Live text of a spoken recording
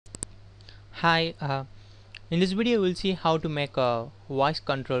Hi, in this video we'll see how to make a voice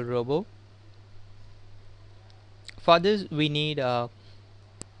control robot. For this we need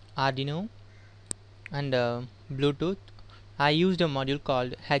Arduino and Bluetooth. I used a module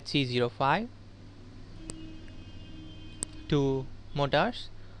called HC05, two motors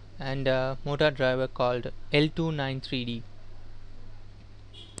and a motor driver called L293D.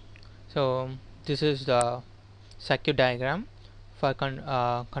 So this is the circuit diagram for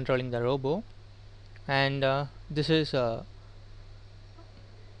controlling the robot, and this is a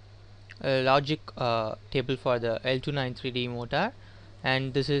logic table for the L293D motor,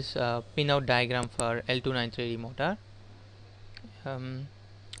 and this is a pinout diagram for L293D motor.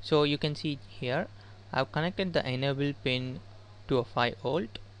 So you can see here I've connected the enable pin to a 5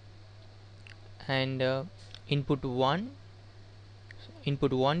 volt and input 1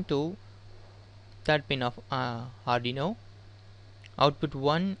 to third pin of Arduino, output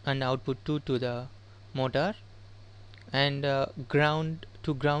 1 and output 2 to the motor, and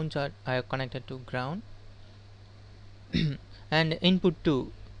two grounds are connected to ground and input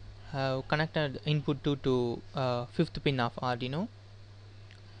 2 have connected input 2 to fifth pin of Arduino,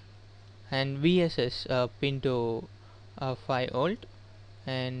 and VSS pin to 5 volt,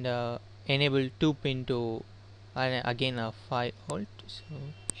 and enable 2 pin to again 5 volt.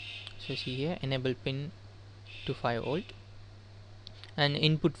 So see here, enable pin to 5 volt, and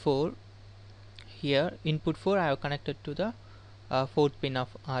input 4 here, input 4 I have connected to the fourth pin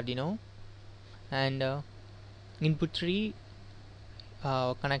of Arduino, and input 3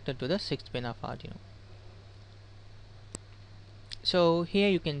 connected to the sixth pin of Arduino. So here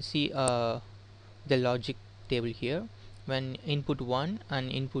you can see the logic table here. When input 1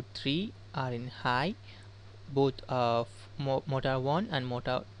 and input 3 are in high, both motor 1 and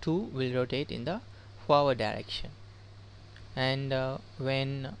motor 2 will rotate in the forward direction, and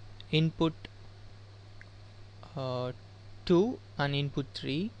when input 2 and input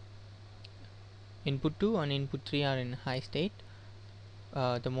 3 are in high state,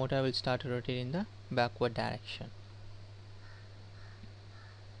 the motor will start to rotate in the backward direction.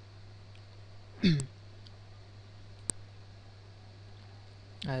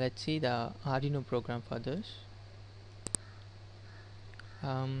 Let's see the Arduino program for this.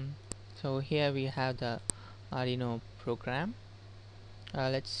 So here we have the Arduino program.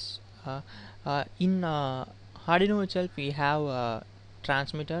 Let's in Arduino itself we have a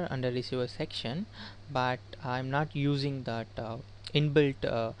transmitter and a receiver section, but I'm not using that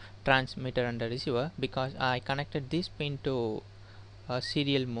inbuilt transmitter and a receiver because I connected this pin to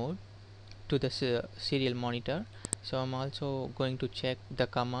serial mode to the serial monitor. So I'm also going to check the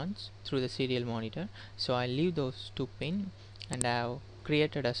commands through the serial monitor, so I'll leave those two pins, and I have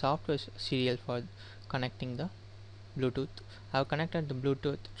created a software serial for connecting the Bluetooth. I have connected the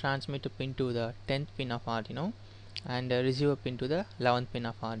Bluetooth transmitter pin to the 10th pin of Arduino and the receiver pin to the 11th pin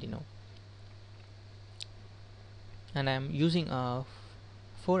of Arduino, and I am using 4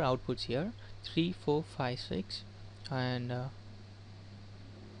 outputs here, 3, 4, 5, 6, and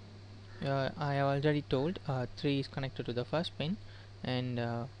I have already told 3 is connected to the first pin, and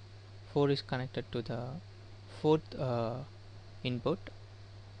 4 is connected to the fourth input.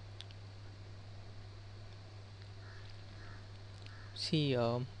 See,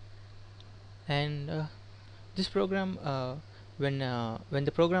 and this program, when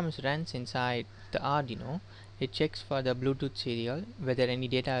the program is runs inside the Arduino, it checks for the Bluetooth serial whether any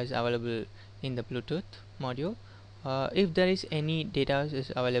data is available in the Bluetooth module. If there is any data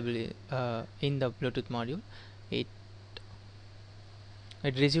is available in the Bluetooth module, it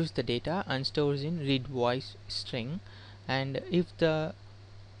receives the data and stores in read voice string, and if the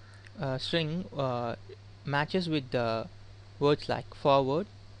string matches with the words like forward,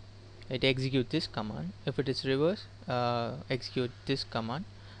 it execute this command. If it is reverse, execute this command.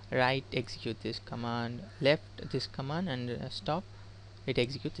 Right, execute this command. Left, this command, and stop, it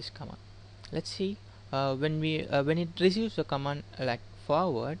execute this command. Let's see. When it receives a command like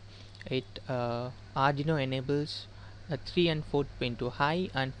forward, it Arduino enables a 3 and 4 pin to high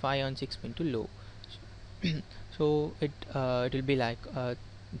and 5 and 6 pin to low. So it will be like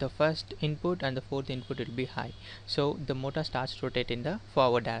the first input and the fourth input will be high, so the motor starts to rotate in the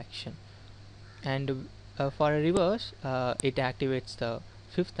forward direction. And for a reverse, it activates the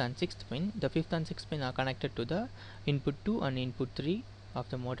 5th and 6th pin. The 5th and 6th pin are connected to the input 2 and input 3 of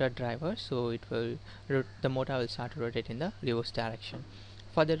the motor driver, so it will the motor will start to rotate in the reverse direction.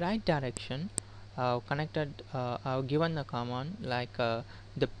 For the right direction, I've given the command like the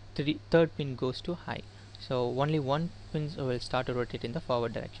third pin goes to high, so only one pin will start to rotate in the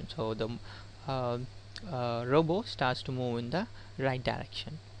forward direction, so the robot starts to move in the right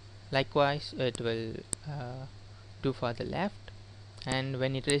direction. Likewise it will do for the left, and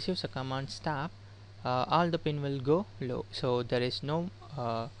when it receives a command stop, all the pin will go low, so there is no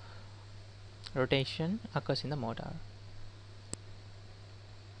rotation occurs in the motor.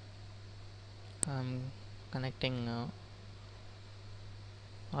 I'm connecting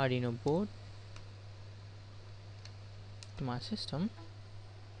Arduino board to my system.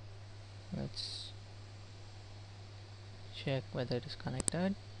 Let's check whether it is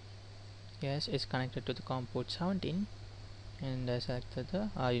connected. Yes, it's connected to the COM port 17, and I selected the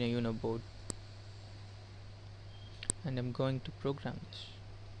Arduino Uno board, and I'm going to program this.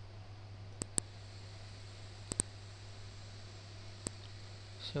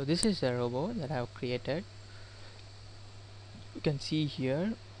 So this is the robot that I have created. You can see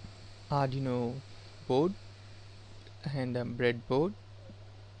here Arduino board and a breadboard.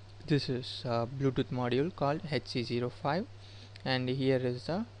 This is a Bluetooth module called HC05, and here is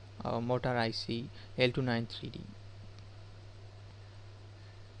the motor IC L293D.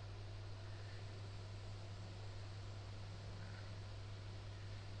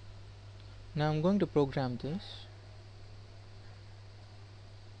 Now I'm going to program this.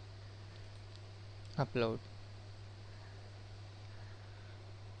 Upload.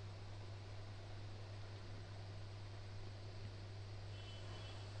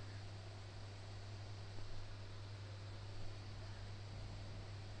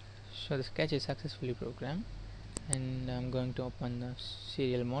 So the sketch is successfully programmed, and I'm going to open the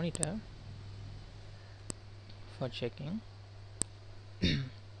serial monitor for checking.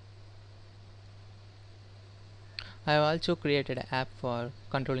 I have also created an app for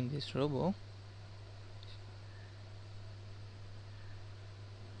controlling this robot.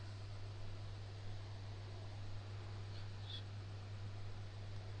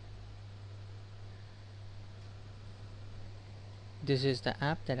 This is the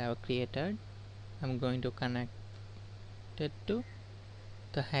app that I have created. I'm going to connect it to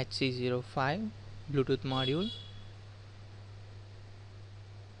the HC05 Bluetooth module.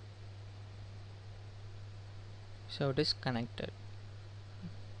 So it is connected.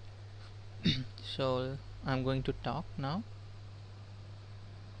 So I'm going to talk now.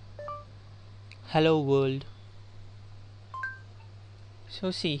 Hello world.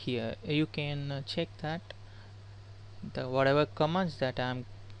 So see here, you can check that the whatever commands that I'm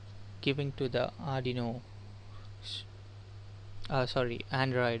giving to the Arduino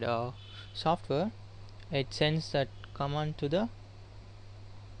Android software, it sends that command to the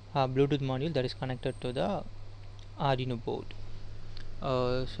Bluetooth module that is connected to the Arduino board.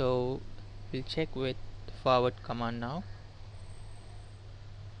 So we'll check with forward command now.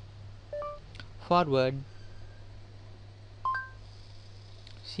 Forward.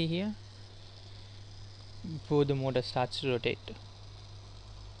 See here, before the motor starts to rotate.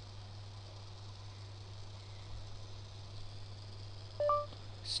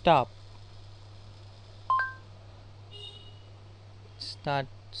 Stop.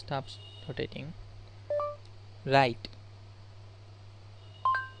 Stops rotating. Right.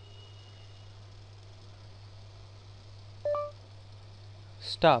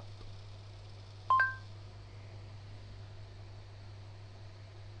 Stop.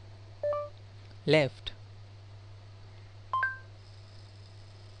 Left.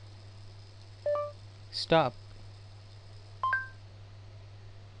 Stop.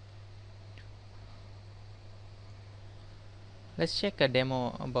 Let's check a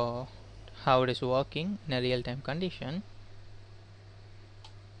demo about how it is working in a real-time condition.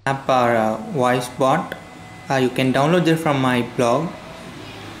 App or voice bot. You can download it from my blog.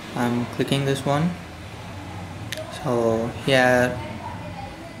 I'm clicking this one. So here,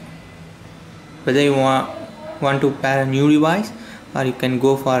 whether you want to pair a new device, or you can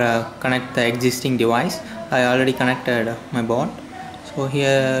go for connect the existing device. I already connected my bot. So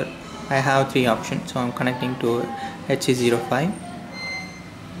here I have 3 options. So I'm connecting to HC05.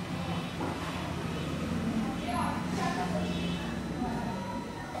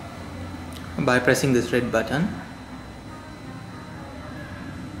 By pressing this red button.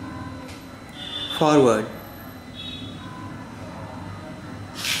 Forward.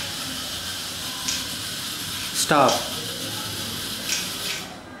 Stop.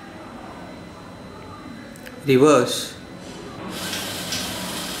 Reverse.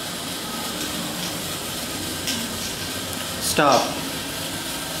 Stop.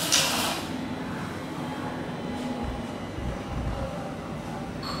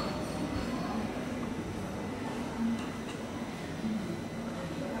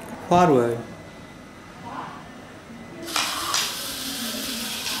 Forward.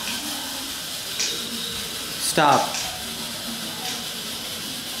 Stop.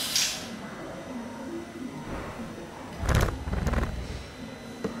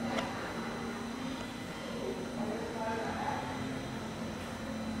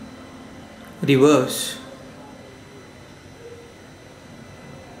 reverse,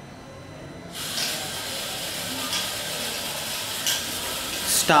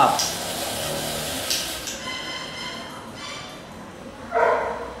 stop,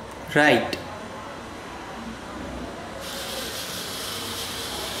 right,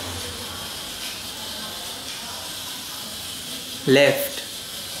 left,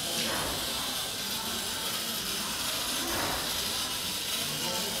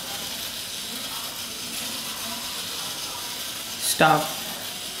 stop,